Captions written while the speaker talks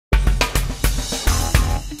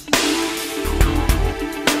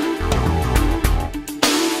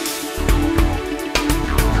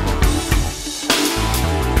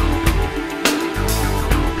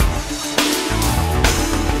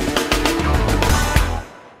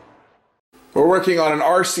We're working on an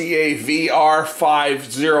RCA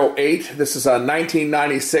VR508. This is a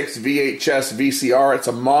 1996 VHS VCR. It's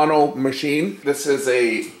a mono machine. This is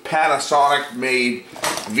a Panasonic made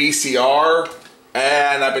VCR,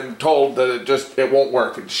 and I've been told that it won't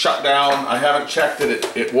work. It's shut down. I haven't checked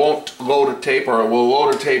it. It won't load a tape, or it will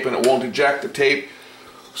load a tape and it won't eject the tape.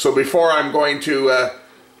 So before I'm going to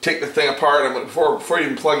take the thing apart, before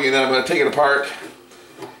even plugging it in, I'm going to take it apart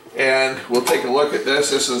and we'll take a look at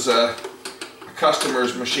this. This is a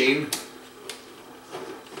customer's machine.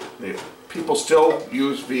 People still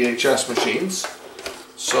use VHS machines,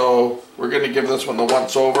 so we're going to give this one the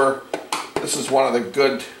once over. This is one of the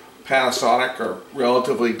good Panasonic, or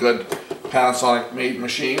relatively good Panasonic made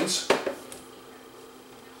machines.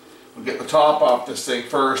 We'll get the top off this thing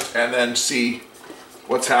first and then see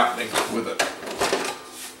what's happening with it.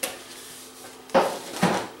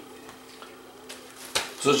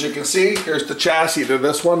 So as you can see, here's the chassis to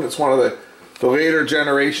this one. It's one of the later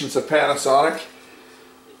generations of Panasonic.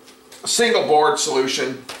 Single board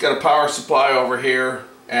solution. Got a power supply over here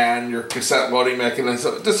and your cassette loading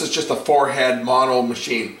mechanism. This is just a 4-head mono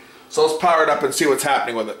machine. So let's power it up and see what's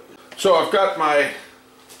happening with it. So I've got my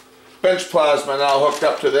bench plasma now hooked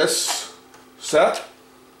up to this set,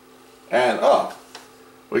 and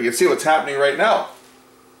we can see what's happening right now.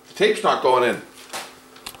 The tape's not going in.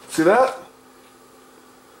 See that?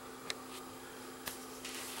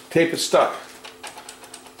 Tape is stuck.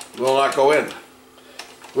 Will not go in.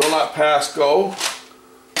 Will not pass go.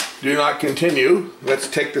 Do not continue. Let's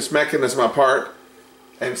take this mechanism apart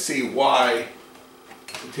and see why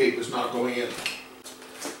the tape is not going in.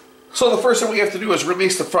 So the first thing we have to do is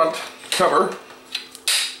release the front cover.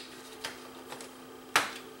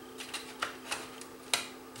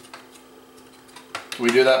 We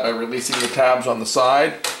do that by releasing the tabs on the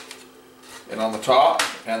side and on the top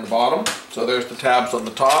and the bottom. So there's the tabs on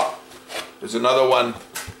the top. There's another one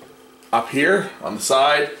up here on the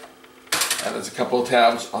side, and there's a couple of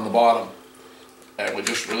tabs on the bottom. And we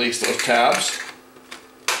just release those tabs.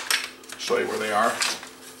 Show you where they are.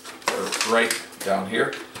 They're right down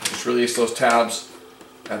here. Just release those tabs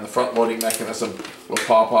and the front loading mechanism will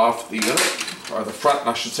pop off the unit, or the front,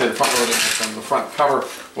 I should say the front loading mechanism, the front cover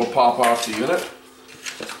will pop off the unit.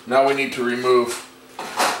 Now we need to remove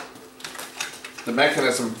the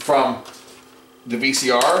mechanism from the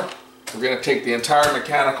VCR. We're going to take the entire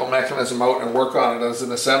mechanical mechanism out and work on it as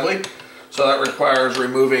an assembly. So that requires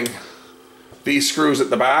removing these screws at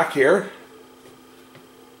the back here.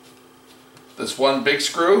 This one big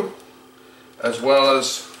screw, as well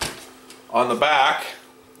as on the back.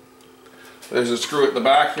 There's a screw at the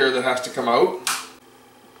back here that has to come out.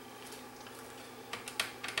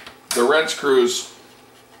 The red screws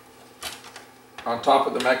on top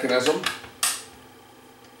of the mechanism.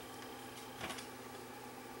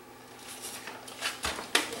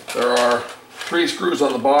 There are 3 screws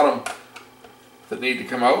on the bottom that need to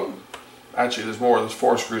come out. Actually, there's more. There's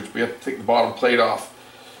 4 screws. We have to take the bottom plate off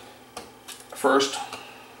first.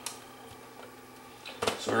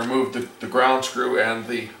 So remove the ground screw and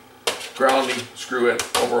the grounding screw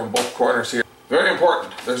over on both corners here. Very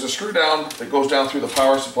important. There's a screw down that goes down through the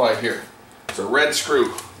power supply here. It's a red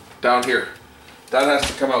screw down here. That has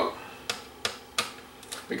to come out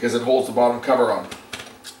because it holds the bottom cover on.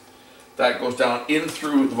 That goes down in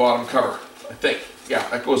through the bottom cover, I think. Yeah,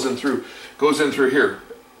 that goes in through here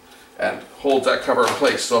and holds that cover in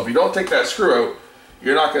place. So if you don't take that screw out,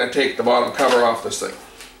 you're not going to take the bottom cover off this thing.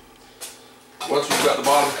 Once we've got the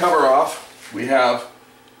bottom cover off, we have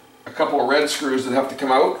a couple of red screws that have to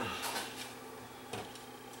come out.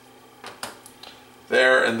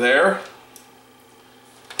 There and there.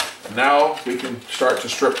 And now we can start to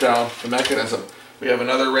strip down the mechanism. We have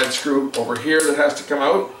another red screw over here that has to come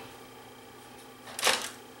out.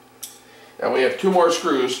 And we have 2 more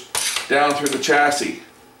screws down through the chassis,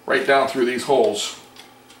 right down through these holes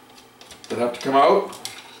that have to come out.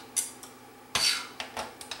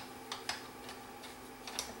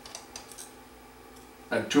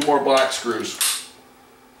 And 2 more black screws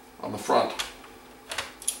on the front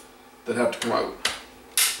that have to come out.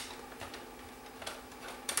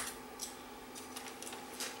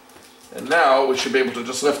 And now we should be able to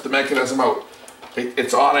just lift the mechanism out.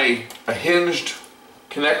 It's on a hinged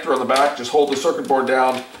connector on the back. Just hold the circuit board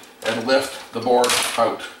down and lift the board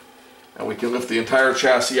out. And we can lift the entire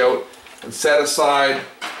chassis out and set aside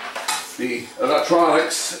the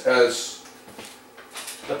electronics, as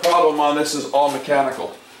the problem on this is all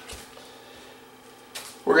mechanical.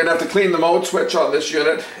 We're going to have to clean the mode switch on this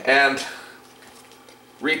unit and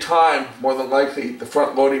retime, more than likely, the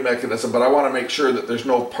front loading mechanism, but I want to make sure that there's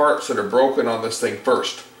no parts that are broken on this thing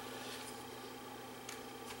first.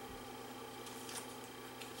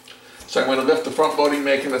 So I'm going to lift the front loading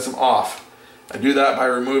mechanism off. I do that by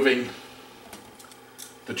removing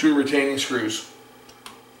the two retaining screws.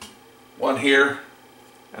 One here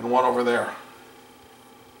and one over there.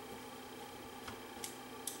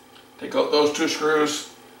 Take out those two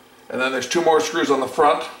screws, and then there's two more screws on the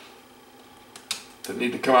front that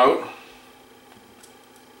need to come out.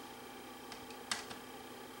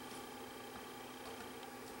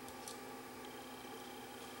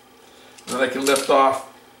 And then I can lift off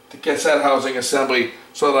the cassette housing assembly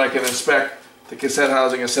so that I can inspect the cassette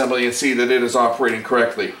housing assembly and see that it is operating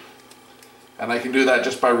correctly. And I can do that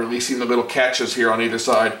just by releasing the little catches here on either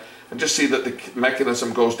side and just see that the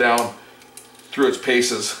mechanism goes down through its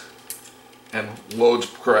paces and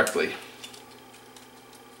loads correctly.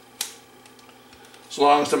 As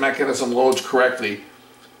long as the mechanism loads correctly,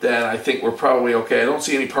 then I think we're probably okay. I don't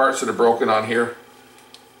see any parts that are broken on here.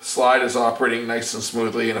 The slide is operating nice and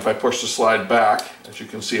smoothly, and if I push the slide back, as you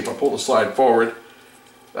can see, if I pull the slide forward,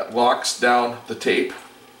 that locks down the tape.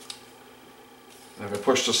 And if I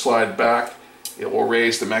push the slide back, it will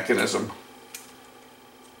raise the mechanism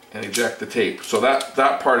and eject the tape. So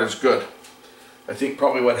that part is good. I think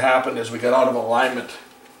probably what happened is we got out of alignment.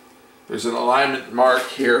 There's an alignment mark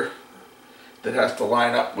here that has to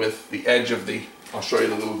line up with the edge of the, I'll show you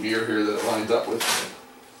the little gear here that it lines up with.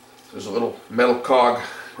 There's a little metal cog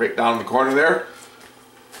right down in the corner there.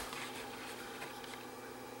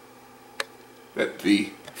 That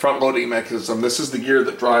the front loading mechanism, this is the gear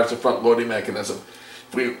that drives the front loading mechanism.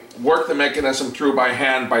 We work the mechanism through by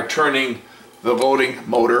hand by turning the loading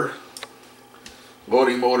motor.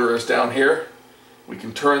 Loading motor is down here. We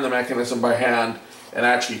can turn the mechanism by hand and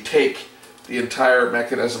actually take the entire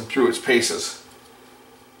mechanism through its paces.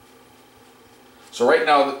 So right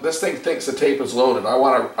now this thing thinks the tape is loaded. I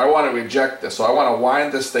want to eject this, so I want to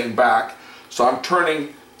wind this thing back. So I'm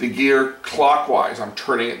turning the gear clockwise. I'm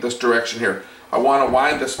turning it this direction here. I want to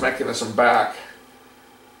wind this mechanism back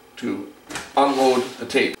to unload the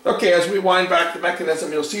tape. Okay, as we wind back the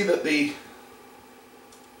mechanism, you'll see that the,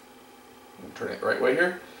 turn it the right way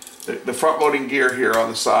here, the front loading gear here on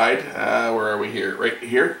the side, where are we here? Right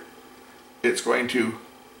here. It's going to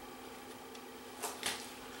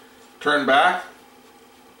turn back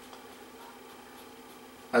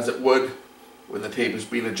as it would when the tape is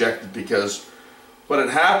being ejected, because what had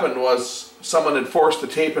happened was someone had forced the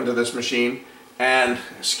tape into this machine and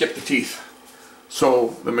skipped the teeth.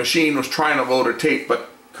 So the machine was trying to load a tape but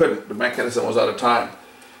couldn't. The mechanism was out of time.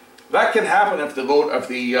 That can happen if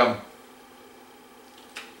the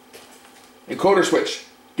encoder switch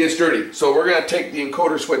gets dirty. So we're going to take the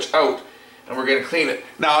encoder switch out and we're going to clean it.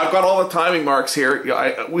 Now I've got all the timing marks here.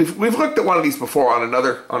 We've looked at one of these before on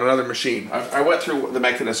another machine. I went through the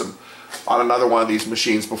mechanism on another one of these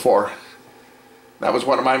machines before. That was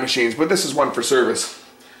one of my machines, but this is one for service.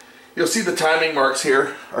 You'll see the timing marks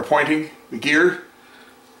here are pointing. The gear,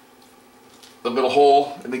 the little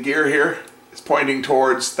hole in the gear here is pointing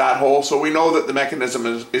towards that hole, so we know that the mechanism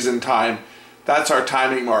is in time. That's our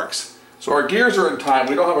timing marks. So our gears are in time.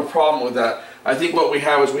 We don't have a problem with that. I think what we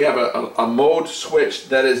have is we have a mode switch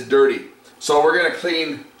that is dirty. So we're going to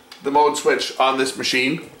clean the mode switch on this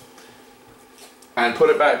machine and put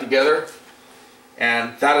it back together,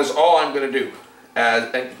 and that is all I'm going to do.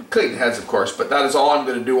 And clean the heads, of course, but that is all I'm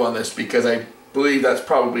going to do on this, because I believe that's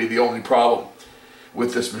probably the only problem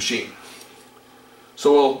with this machine.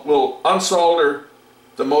 So we'll unsolder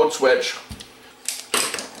the mode switch.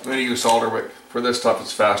 I'm going to use solder wick. For this stuff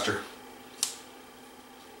it's faster.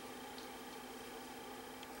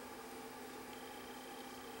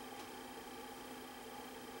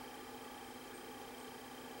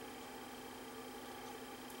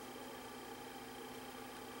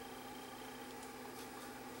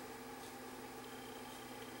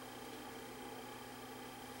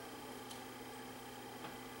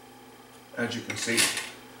 As you can see,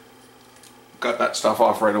 got that stuff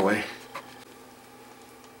off right away.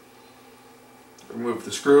 Remove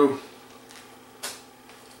the screw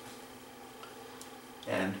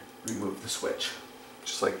and remove the switch,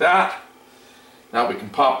 just like that. Now we can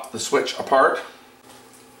pop the switch apart.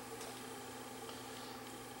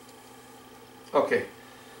 Okay,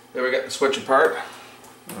 there we got the switch apart.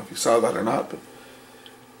 I don't know if you saw that or not, but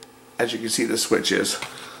as you can see, the switch is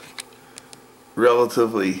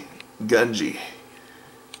relatively gungy.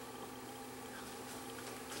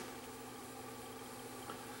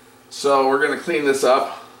 So we're going to clean this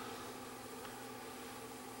up.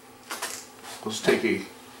 Let's take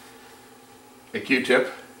a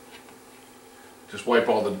Q-tip, just wipe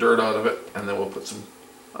all the dirt out of it, and then we'll put some,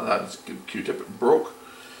 that's a good Q-tip, it broke.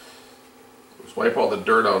 Just wipe all the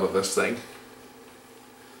dirt out of this thing.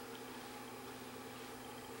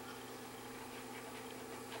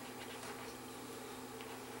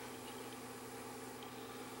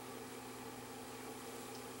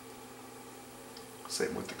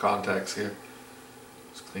 Same with the contacts here.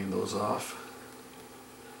 Just clean those off.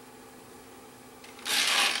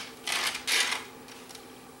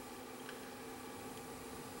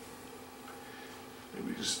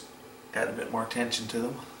 Maybe just add a bit more tension to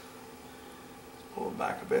them. Pull them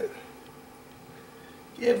back a bit.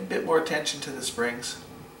 Give a bit more tension to the springs.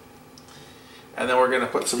 And then we're going to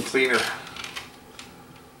put some cleaner.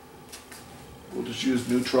 We'll just use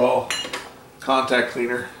neutral contact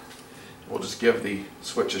cleaner. We'll just give the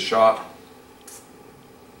switch a shot.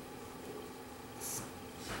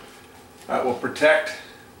 That will protect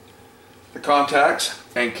the contacts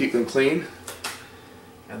and keep them clean.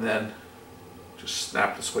 And then just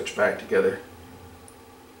snap the switch back together.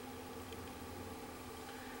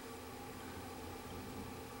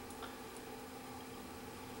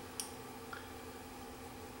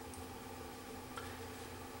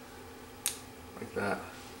 Like that.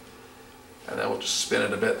 And then we'll just spin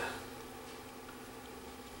it a bit.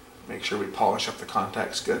 Make sure we polish up the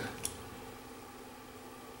contacts good.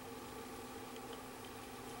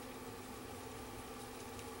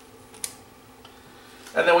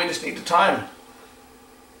 And then we just need to time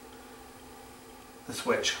the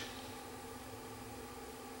switch.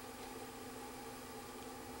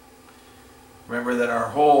 Remember that our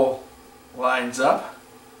hole lines up,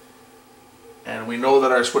 and we know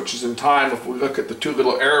that our switch is in time if we look at the two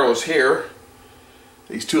little arrows here.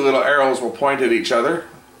 These two little arrows will point at each other.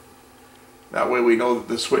 That way we know that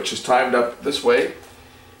the switch is timed up this way,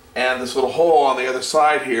 and this little hole on the other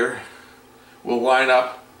side here will line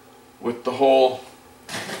up with the hole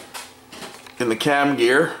in the cam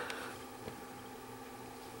gear,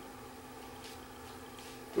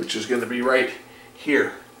 which is going to be right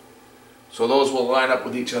here. So those will line up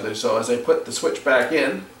with each other. So as I put the switch back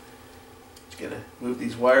in, just going to move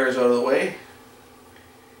these wires out of the way.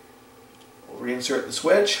 We'll reinsert the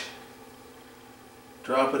switch,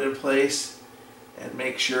 drop it in place, and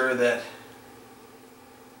make sure that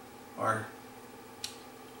our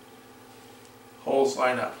holes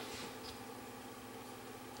line up,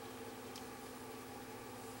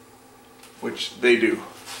 which they do,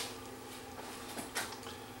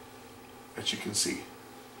 as you can see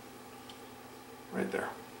right there.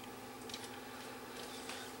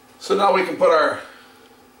 So now we can put our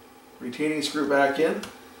retaining screw back in.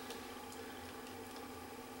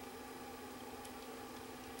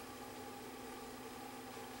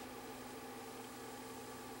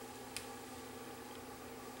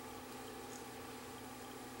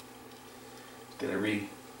 Going to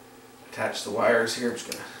reattach the wires here. I'm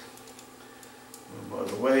just going to move them out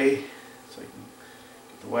of the way so I can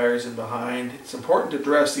get the wires in behind. It's important to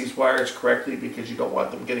dress these wires correctly because you don't want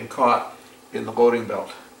them getting caught in the loading belt.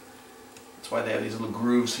 That's why they have these little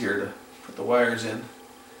grooves here to put the wires in.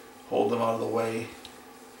 Hold them out of the way.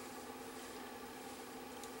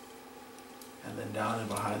 And then down and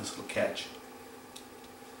behind this little catch.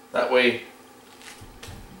 That way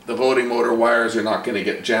the loading motor wires are not going to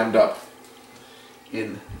get jammed up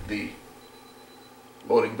in the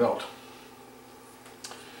loading belt.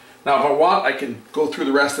 Now if I want, I can go through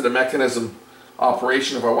the rest of the mechanism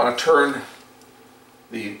operation. If I want to turn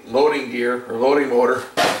the loading gear or loading motor,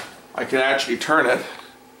 I can actually turn it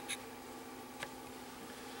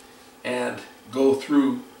and go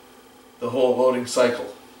through the whole loading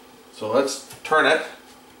cycle. So let's turn it,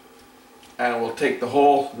 and we'll take the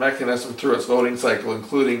whole mechanism through its loading cycle,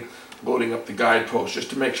 including loading up the guide post, just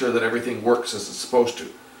to make sure that everything works as it's supposed to.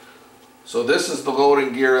 So this is the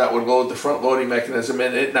loading gear that would load the front loading mechanism,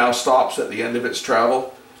 and it now stops at the end of its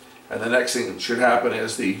travel. And the next thing that should happen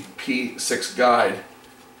is the P6 guide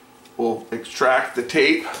will extract the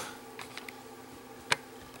tape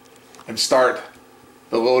and start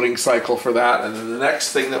the loading cycle for that. And then the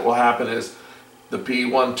next thing that will happen is the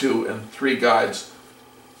P1, 2, and 3 guides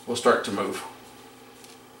will start to move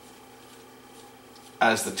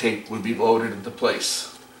as the tape would be loaded into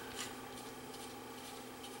place.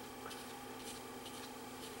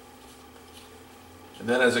 And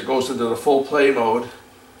then as it goes into the full play mode,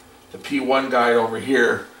 the P1 guide over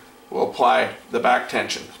here will apply the back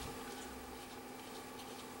tension.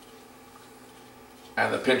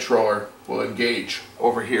 And the pinch roller will engage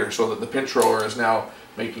over here so that the pinch roller is now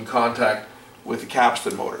making contact with the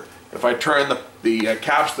capstan motor. If I turn the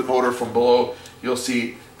capstan motor from below, you'll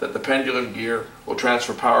see that the pendulum gear will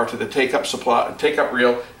transfer power to the take-up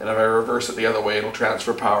reel, and if I reverse it the other way, it'll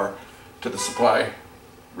transfer power to the supply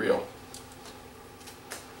reel.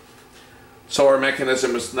 So our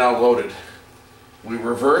mechanism is now loaded. We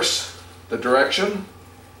reverse the direction,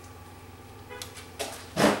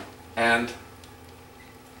 and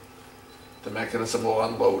the mechanism will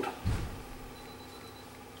unload.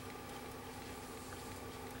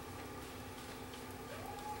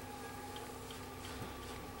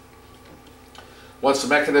 Once the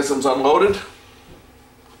mechanism's unloaded,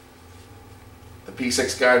 the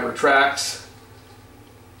P6 guide retracts,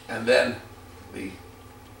 and then the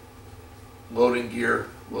loading gear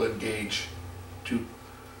will engage to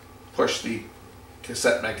push the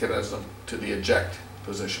cassette mechanism to the eject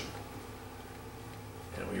position.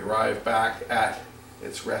 And we arrive back at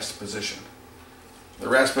its rest position. The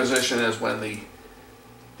rest position is when the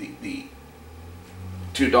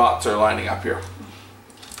two dots are lining up here.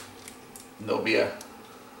 And there'll be a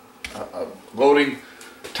loading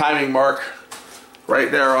timing mark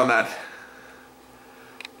right there on that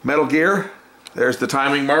metal gear. There's the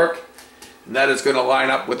timing mark, and that is going to line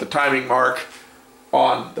up with the timing mark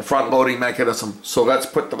on the front loading mechanism. So let's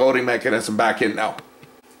put the loading mechanism back in now.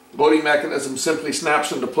 The loading mechanism simply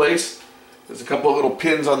snaps into place. There's a couple of little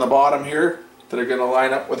pins on the bottom here that are going to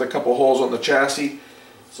line up with a couple holes on the chassis.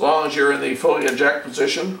 As long as you're in the fully eject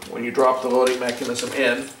position, when you drop the loading mechanism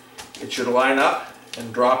in, it should line up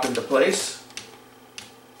and drop into place.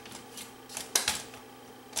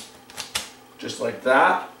 Just like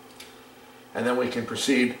that. And then we can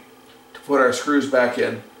proceed to put our screws back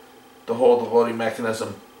in to hold the loading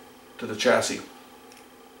mechanism to the chassis.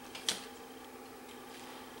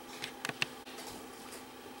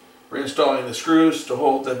 We're installing the screws to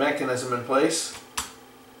hold the mechanism in place.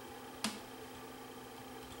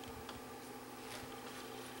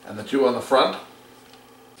 And the two on the front.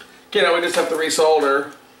 Okay, now we just have to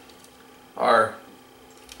resolder our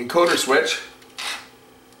encoder switch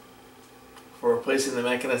for placing the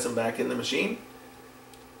mechanism back in the machine.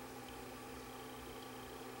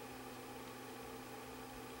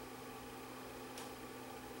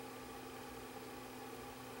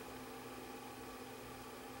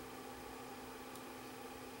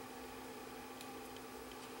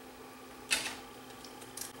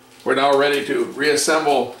 We're now ready to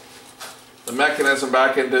reassemble the mechanism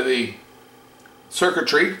back into the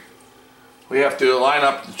circuitry. We have to line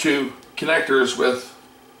up the two connectors with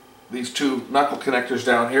these two knuckle connectors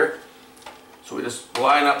down here. So we just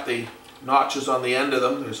line up the notches on the end of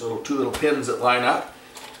them. There's two little pins that line up.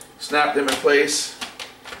 Snap them in place,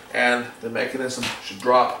 and the mechanism should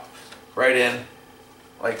drop right in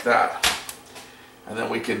like that. And then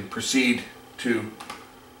we can proceed to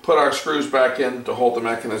put our screws back in to hold the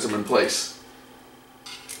mechanism in place.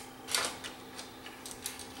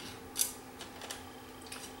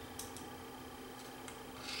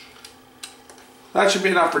 That should be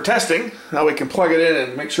enough for testing. Now we can plug it in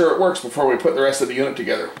and make sure it works before we put the rest of the unit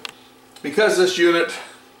together. Because this unit,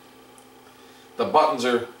 the buttons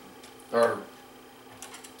are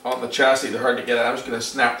on the chassis, they're hard to get at. I'm just going to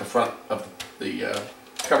snap the front of the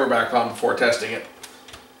cover back on before testing it,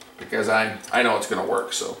 because I know it's going to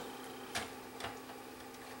work. So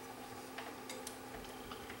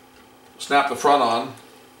snap the front on,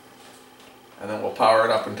 and then we'll power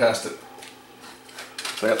it up and test it.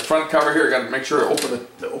 So I got the front cover here. Got to make sure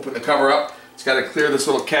to open the cover up. It's got to clear this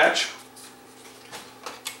little catch.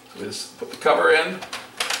 So we just put the cover in,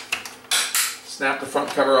 snap the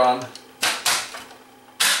front cover on.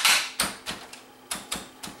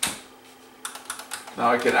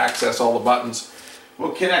 Now I can access all the buttons.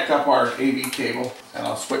 We'll connect up our AV cable, and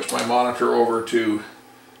I'll switch my monitor over to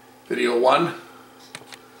video 1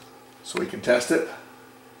 so we can test it.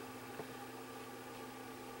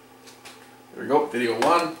 There we go, video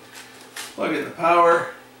 1. Plug in the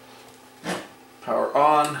power. Power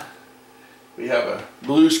on. We have a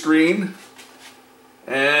blue screen,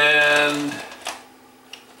 and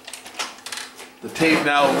the tape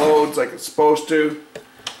now loads like it's supposed to.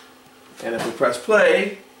 And if we press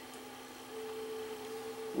play,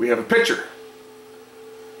 we have a picture.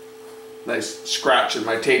 Nice scratch in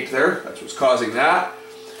my tape there. That's what's causing that.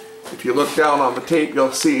 If you look down on the tape,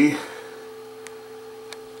 you'll see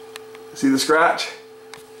the scratch?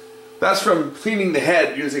 That's from cleaning the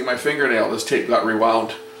head using my fingernail. This tape got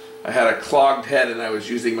rewound. I had a clogged head and I was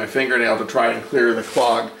using my fingernail to try and clear the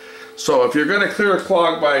clog. So if you're going to clear a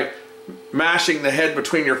clog by mashing the head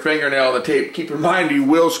between your fingernail and the tape, keep in mind you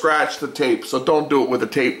will scratch the tape. So don't do it with a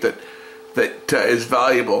tape that is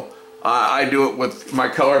valuable. I do it with my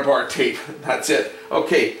color bar tape. That's it.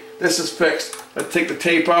 Okay, this is fixed. Let's take the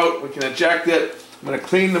tape out. We can eject it. I'm going to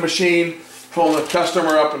clean the machine, phone the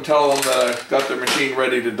customer up and tell them that I've got their machine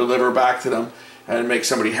ready to deliver back to them and make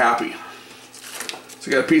somebody happy.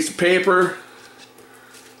 So I got a piece of paper.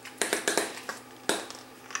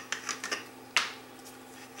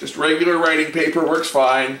 Just regular writing paper works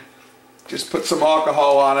fine. Just put some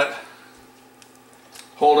alcohol on it.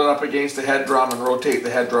 Hold it up against the head drum and rotate the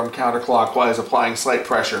head drum counterclockwise, applying slight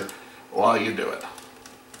pressure while you do it.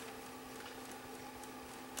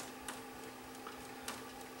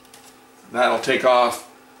 That'll take off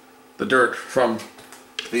the dirt from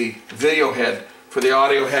the video head. For the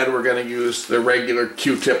audio head, we're going to use the regular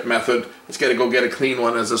Q-tip method. Let's go get a clean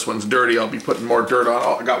one, as this one's dirty. I'll be putting more dirt on.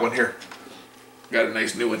 Oh, I got one here. Got a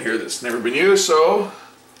nice new one here that's never been used, so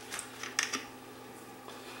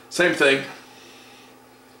same thing.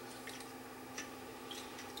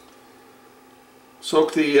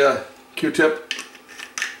 Soak the Q-tip.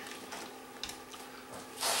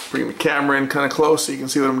 Bring the camera in kind of close so you can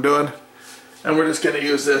see what I'm doing. And we're just going to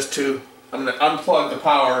use this to, I'm going to unplug the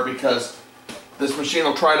power, because this machine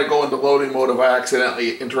will try to go into loading mode if I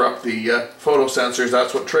accidentally interrupt the photo sensors.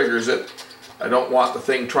 That's what triggers it. I don't want the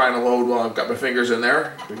thing trying to load while I've got my fingers in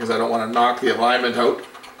there, because I don't want to knock the alignment out.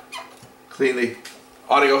 Clean the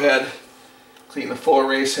audio head, clean the full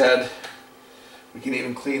erase head. We can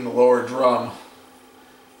even clean the lower drum.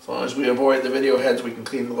 As long as we avoid the video heads, we can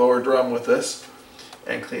clean the lower drum with this.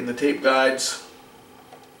 And clean the tape guides.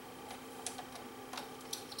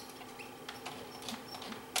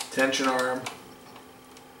 Tension arm.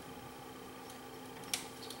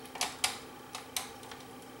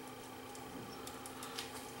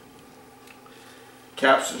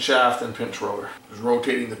 Capstan shaft and pinch roller. Just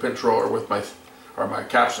rotating the pinch roller with my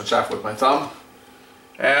capstan shaft with my thumb.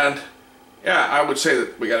 And yeah, I would say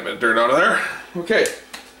that we got a bit of dirt out of there. Okay,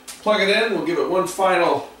 plug it in. We'll give it one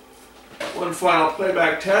final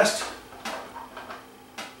playback test.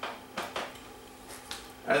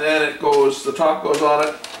 And then it goes, the top goes on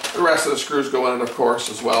it. The rest of the screws go in it, of course,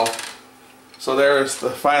 as well. So there's the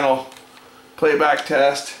final playback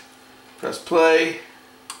test. Press play.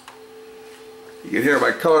 You can hear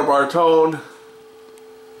my color bar tone.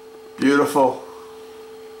 Beautiful.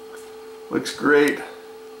 Looks great.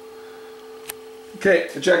 Okay,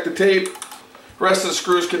 eject the tape. The rest of the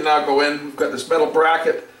screws can now go in. We've got this metal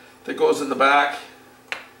bracket that goes in the back.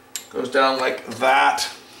 Goes down like that.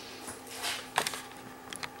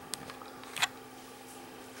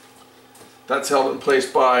 That's held in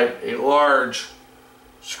place by a large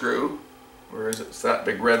screw. Where is it? It's that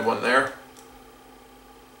big red one there.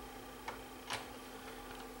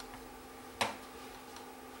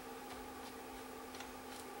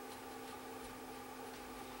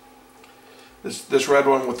 This red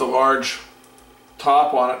one with the large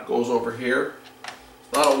top on it goes over here.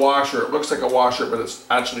 It's not a washer. It looks like a washer, but it's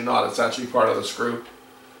actually not. It's actually part of the screw.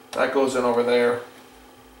 That goes in over there.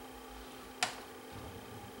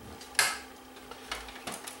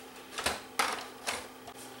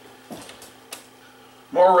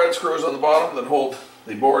 More red screws on the bottom that hold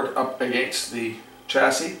the board up against the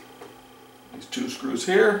chassis. These two screws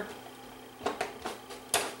here.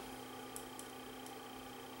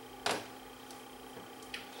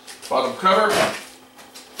 Bottom cover.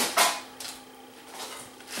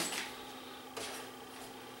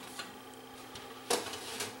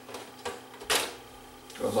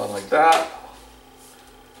 Goes on like that.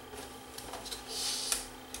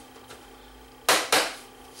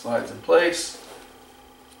 Slides in place.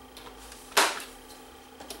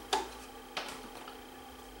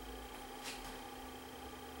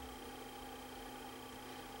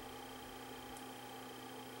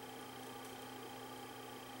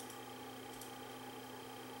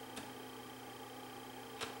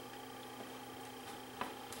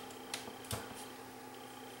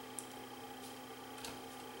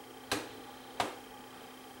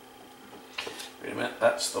 Wait a minute,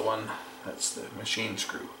 that's the one, that's the machine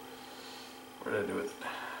screw. What did I do with it?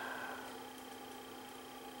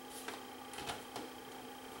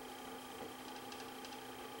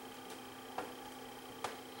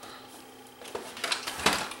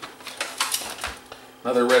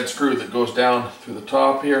 Another red screw that goes down through the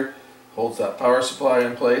top here, holds that power supply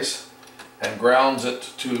in place and grounds it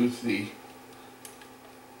to the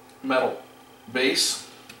metal base.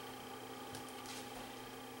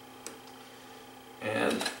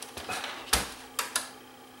 And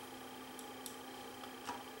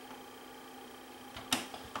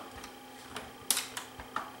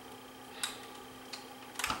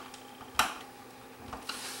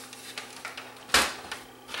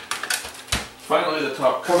finally the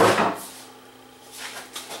top cover.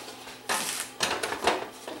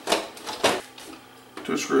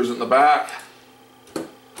 Two screws in the back.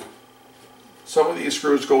 Some of these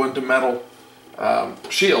screws go into metal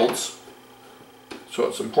shields. So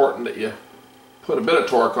it's important that you put a bit of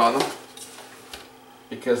torque on them,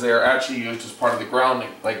 because they are actually used as part of the grounding,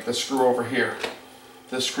 like the screw over here.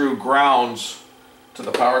 This screw grounds to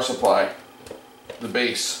the power supply, the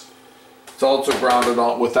base. It's also grounded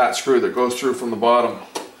on with that screw that goes through from the bottom.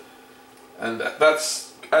 And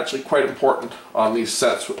that's actually quite important on these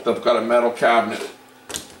sets that have got a metal cabinet.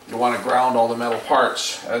 You want to ground all the metal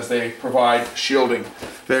parts as they provide shielding.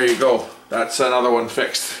 There you go. That's another one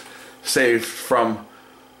fixed. Saved from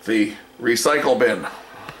the recycle bin.